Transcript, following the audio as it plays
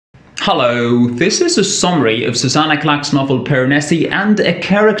Hello, this is a summary of Susanna Clarke's novel Piranesi and a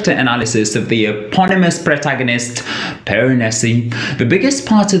character analysis of the eponymous protagonist, Piranesi. The biggest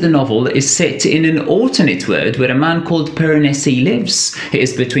part of the novel is set in an alternate world where a man called Piranesi lives. He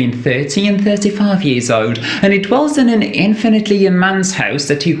is between 30 and 35 years old, and he dwells in an infinitely immense house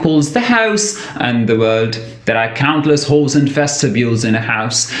that he calls the house and the world. There are countless halls and vestibules in a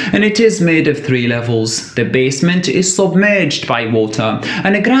house, and it is made of 3 levels. The basement is submerged by water,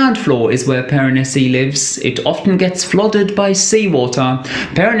 and the ground floor is where Piranesi lives. It often gets flooded by seawater.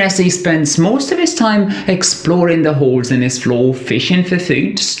 Piranesi spends most of his time exploring the holes in his floor, fishing for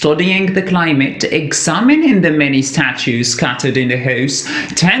food, studying the climate, examining the many statues scattered in the house,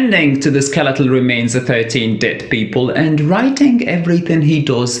 tending to the skeletal remains of 13 dead people, and writing everything he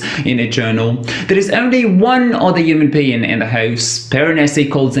does in a journal. There is only one other human being in the house. Piranesi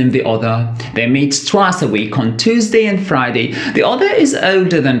calls him the other. They meet twice a week on Tuesday and Friday. The other is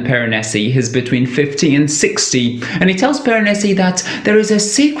older than Piranesi. He's between 50 and 60, and he tells Piranesi that there is a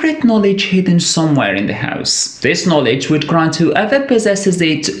secret knowledge hidden somewhere in the house. This knowledge would grant whoever possesses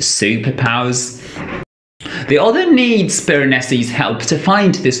it superpowers. The other needs Piranesi's help to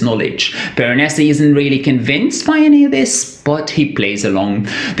find this knowledge. Piranesi isn't really convinced by any of this, but he plays along.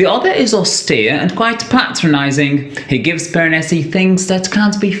 The other is austere and quite patronizing. He gives Piranesi things that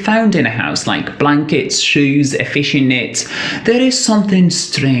can't be found in a house, like blankets, shoes, a fishing net. There is something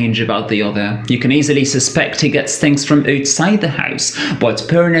strange about the other. You can easily suspect he gets things from outside the house, but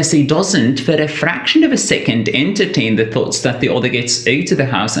Piranesi doesn't for a fraction of a second entertain the thoughts that the other gets out of the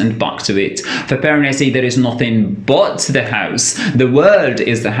house and back to it. For Piranesi, there is nothing but the house. The world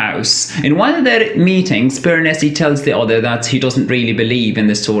is the house. In one of their meetings, Piranesi tells the other that he doesn't really believe in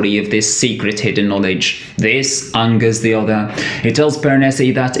the story of this secret hidden knowledge. This angers the other. He tells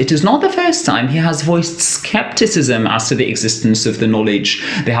Piranesi that it is not the first time he has voiced skepticism as to the existence of the knowledge.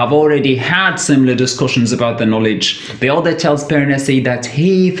 They have already had similar discussions about the knowledge. The other tells Piranesi that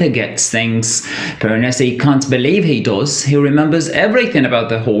he forgets things. Piranesi can't believe he does. He remembers everything about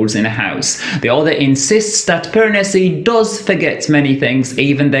the holes in a house. The other insists that Piranesi does forget many things,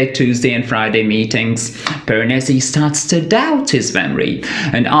 even their Tuesday and Friday meetings. Piranesi starts to doubt his memory,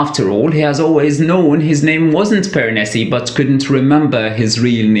 and after all, he has always known his name wasn't Piranesi but couldn't remember his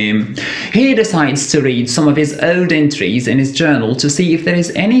real name. He decides to read some of his old entries in his journal to see if there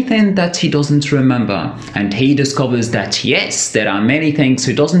is anything that he doesn't remember, and he discovers that yes, there are many things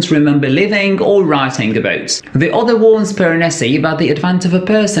he doesn't remember living or writing about. The other warns Piranesi about the advent of a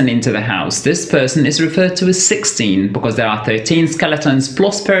person into the house. This person is referred to as 16 because there are 13 skeletons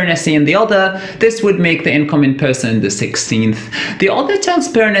plus Piranesi in the other. This would make the incoming person the 16th. The other tells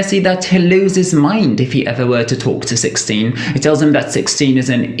Piranesi that he'll lose his mind if he ever were to talk to 16. He tells him that 16 is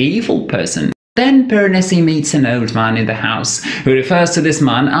an evil person. Then Piranesi meets an old man in the house who refers to this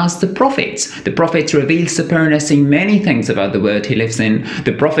man as the Prophet. The Prophet reveals to Piranesi many things about the world he lives in.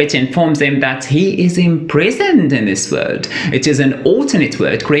 The Prophet informs him that he is imprisoned in this world. It is an alternate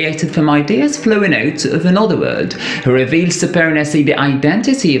world created from ideas flowing out of another world. He reveals to Piranesi the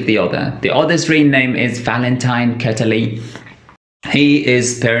identity of the other. The other's real name is Valentine Ketterly. He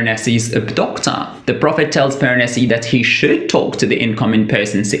is Piranesi's abductor. The Prophet tells Piranesi that he should talk to the incoming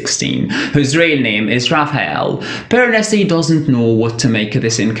person 16, whose real name is Raphael. Piranesi doesn't know what to make of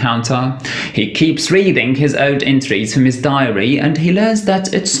this encounter. He keeps reading his old entries from his diary, and he learns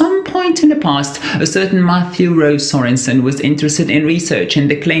that at some point in the past, a certain Matthew Rose Sorensen was interested in researching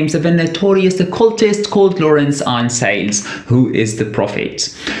the claims of a notorious occultist called Lawrence Arnsales, who is the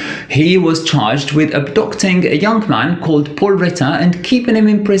Prophet. He was charged with abducting a young man called Paul Ritter and keeping him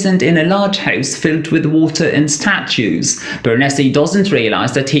imprisoned in a large house filled with water and statues. Piranesi doesn't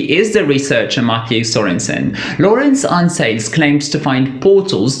realize that he is the researcher Matthew Sorensen. Lawrence Arnsales claimed to find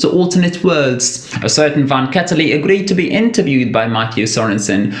portals to alternate worlds. A certain Van Ketterly agreed to be interviewed by Matthew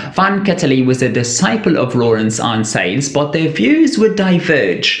Sorensen. Van Ketterly was a disciple of Lawrence Arnsales, but their views would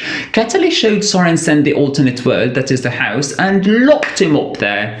diverge. Ketterly showed Sorensen the alternate world, that is the house, and locked him up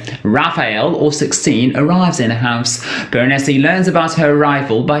there. Raphael, or 16, arrives in a house. Piranesi learns about her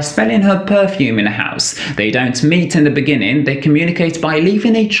arrival by smelling her perfume in a house. They don't meet in the beginning. They communicate by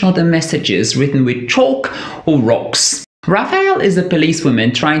leaving each other messages written with chalk or rocks. Raphael is a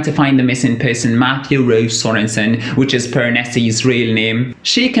policewoman trying to find the missing person Matthew Rose Sorensen, which is Piranesi's real name.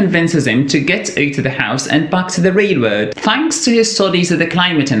 She convinces him to get out of the house and back to the real world. Thanks to his studies of the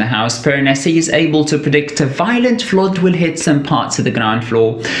climate in the house, Piranesi is able to predict a violent flood will hit some parts of the ground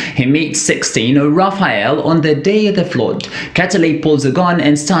floor. He meets 16, or Raphael, on the day of the flood. Ketely pulls a gun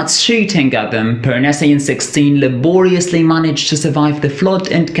and starts shooting at them. Piranesi and 16 laboriously manage to survive the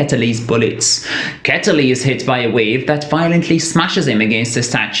flood and Ketely's bullets. Ketely is hit by a wave that violently smashes him against a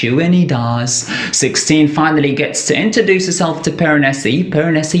statue and he dies. 16 finally gets to introduce herself to Piranesi.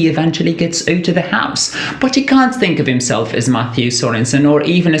 Piranesi eventually gets out of the house, but he can't think of himself as Matthew Sorensen or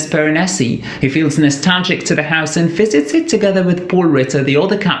even as Piranesi. He feels nostalgic to the house and visits it together with Paul Ritter, the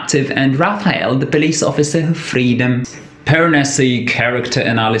other captive, and Raphael, the police officer who freed him. Piranesi character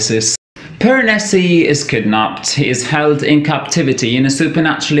analysis. Piranesi is kidnapped. He is held in captivity in a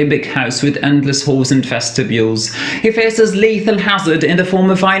supernaturally big house with endless halls and vestibules. He faces lethal hazard in the form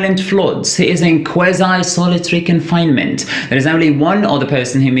of violent floods. He is in quasi-solitary confinement. There is only one other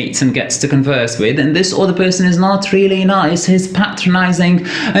person he meets and gets to converse with, and this other person is not really nice. He's patronizing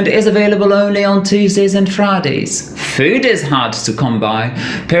and is available only on Tuesdays and Fridays. Food is hard to come by.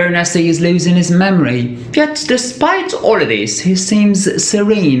 Piranesi is losing his memory. Yet despite all of this, he seems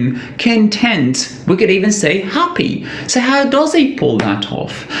serene, content, we could even say happy. So how does he pull that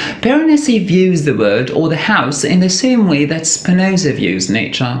off? Piranesi views the world or the house in the same way that Spinoza views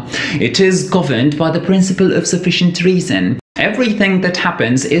nature. It is governed by the principle of sufficient reason. Everything that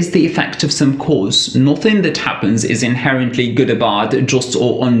happens is the effect of some cause. Nothing that happens is inherently good or bad, just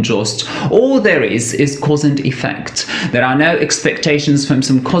or unjust. All there is cause and effect. There are no expectations from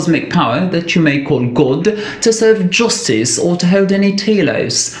some cosmic power that you may call God to serve justice or to hold any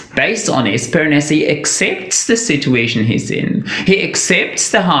telos. Based on it, Piranesi accepts the situation he's in. He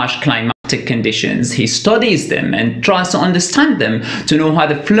accepts the harsh climatic conditions. He studies them and tries to understand them, to know how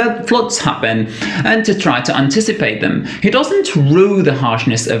the floods happen and to try to anticipate them. He doesn't rue the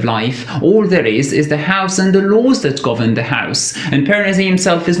harshness of life. All there is the house and the laws that govern the house. And Piranesi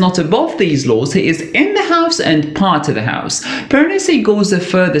himself is not above these laws. He is in the house and part of the house. Piranesi goes a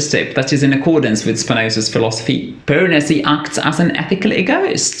further step that is in accordance with Spinoza's philosophy. Piranesi acts as an ethical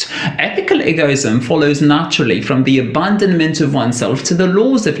egoist. Ethical egoism follows naturally from the abandonment of oneself to the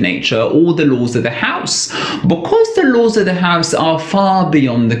laws of nature or the laws of the house. Because the laws of the house are far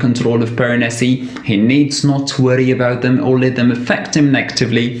beyond the control of Piranesi, he needs not to worry about them or let them affect him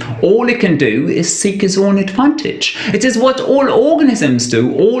negatively. All he can do is seek his own advantage. It is what all organisms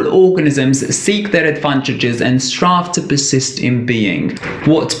do. All organisms seek their advantages and strive to persist in being.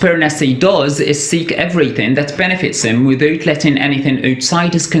 What Piranesi does is seek everything that benefits him without letting anything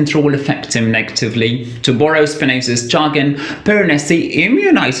outside his control affect him negatively. To borrow Spinoza's jargon, Piranesi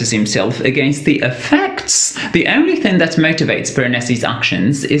immunizes himself against the effects. The only thing that motivates Piranesi's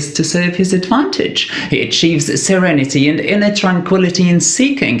actions is to serve his advantage. He achieves serenity and inner tranquility in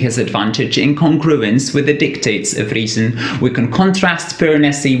seeking his advantage in congruence with the dictates of reason. We can contrast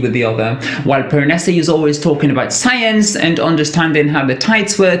Piranesi with the other. While Piranesi is always talking about science and understanding how the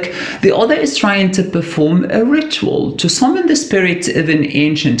tides work, the other is trying to perform a ritual, to summon the spirit of an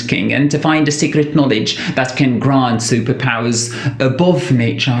ancient king and to find a secret knowledge that can grant superpowers above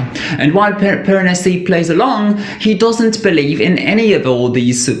nature. And while Piranesi plays along, he doesn't believe in any of all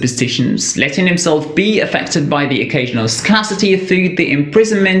these superstitions, letting himself be affected by the occasional scarcity of food, the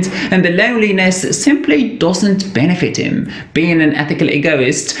imprisonment, and the loneliness simply doesn't benefit him. Being an ethical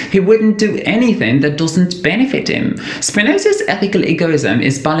egoist, he wouldn't do anything that doesn't benefit him. Spinoza's ethical egoism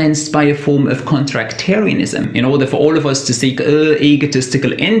is balanced by a form of contractarianism. In order for all of us to seek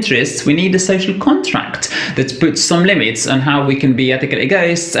egotistical interests, we need a social contract that puts some limits on how we can be ethical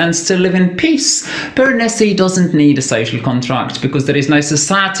egoists and still live in peace. Piranesi doesn't need a social contract because there is no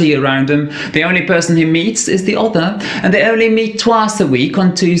society around him. The only person he meets is the other, and they only meet twice a week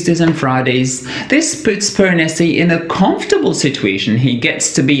on Tuesdays and Fridays. This puts Piranesi in a comfortable situation. He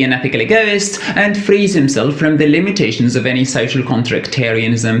gets to be an ethical egoist and frees himself from the limitations of any social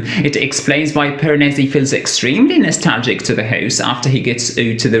contractarianism. It explains why Piranesi feels extremely nostalgic to the house after he gets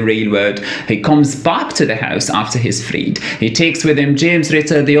out to the real world. He comes back to the house after he's freed. He takes with him James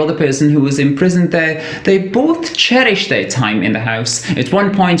Ritter, the other person who was imprisoned there. They both cherish their time in the house. At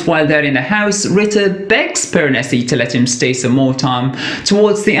one point while they're in the house, Ritter begs Piranesi to let him stay some more time.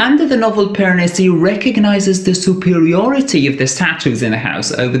 Towards the end of the novel, Piranesi recognizes the superiority of the statues in the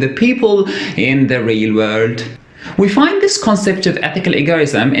house over the people in the real world. We find this concept of ethical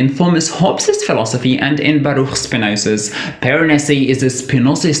egoism in Thomas Hobbes' philosophy and in Baruch Spinoza's. Piranesi is a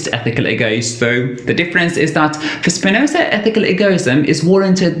Spinozist ethical egoist, though the difference is that for Spinoza, ethical egoism is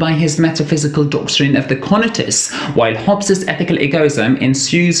warranted by his metaphysical doctrine of the conatus, while Hobbes' ethical egoism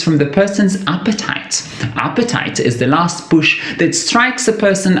ensues from the person's appetite. Appetite is the last push that strikes a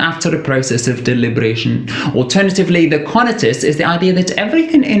person after a process of deliberation. Alternatively, the conatus is the idea that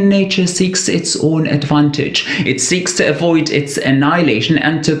everything in nature seeks its own advantage. It seeks to avoid its annihilation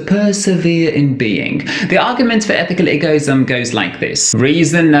and to persevere in being. The argument for ethical egoism goes like this.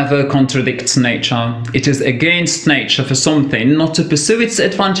 Reason never contradicts nature. It is against nature for something not to pursue its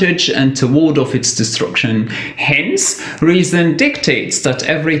advantage and to ward off its destruction. Hence, reason dictates that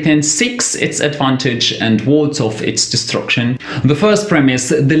everything seeks its advantage and wards off its destruction. The first premise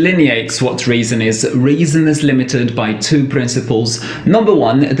delineates what reason is. Reason is limited by two principles. Number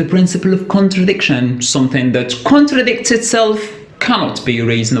one, the principle of contradiction. Something that contradicts itself cannot be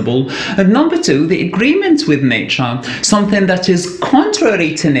reasonable. And number two, the agreement with nature. Something that is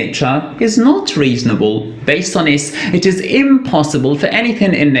contrary to nature is not reasonable. Based on this, it is impossible for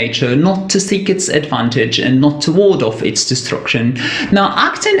anything in nature not to seek its advantage and not to ward off its destruction. Now,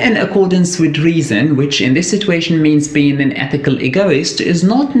 acting in accordance with reason, which in this situation means being an ethical egoist, is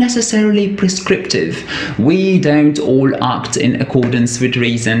not necessarily prescriptive. We don't all act in accordance with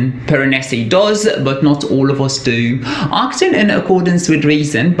reason. Piranesi does, but not all of us do. Acting in accordance with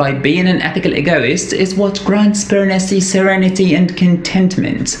reason by being an ethical egoist is what grants Piranesi serenity and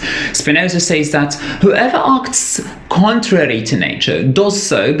contentment. Spinoza says that whoever acts contrary to nature does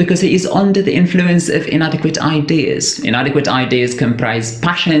so because he is under the influence of inadequate ideas. Inadequate ideas comprise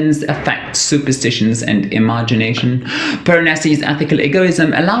passions, affects, superstitions, and imagination. Piranesi's ethical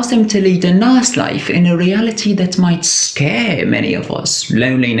egoism allows him to lead a nice life in a reality that might scare many of us.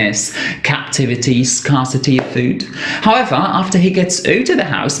 Loneliness, captivity, scarcity of food. However, after he gets out of the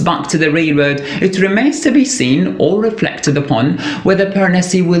house back to the real world, it remains to be seen or reflected upon whether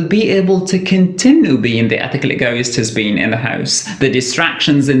Piranesi will be able to continue being the ethical egoist has been in the house. The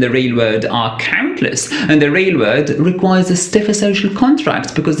distractions in the real world are countless, and the real world requires a stiffer social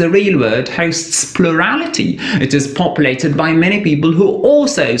contract because the real world hosts plurality. It is populated by many people who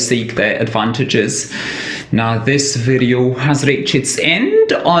also seek their advantages. Now, this video has reached its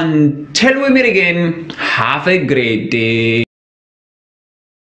end. Until we meet again, have a great day.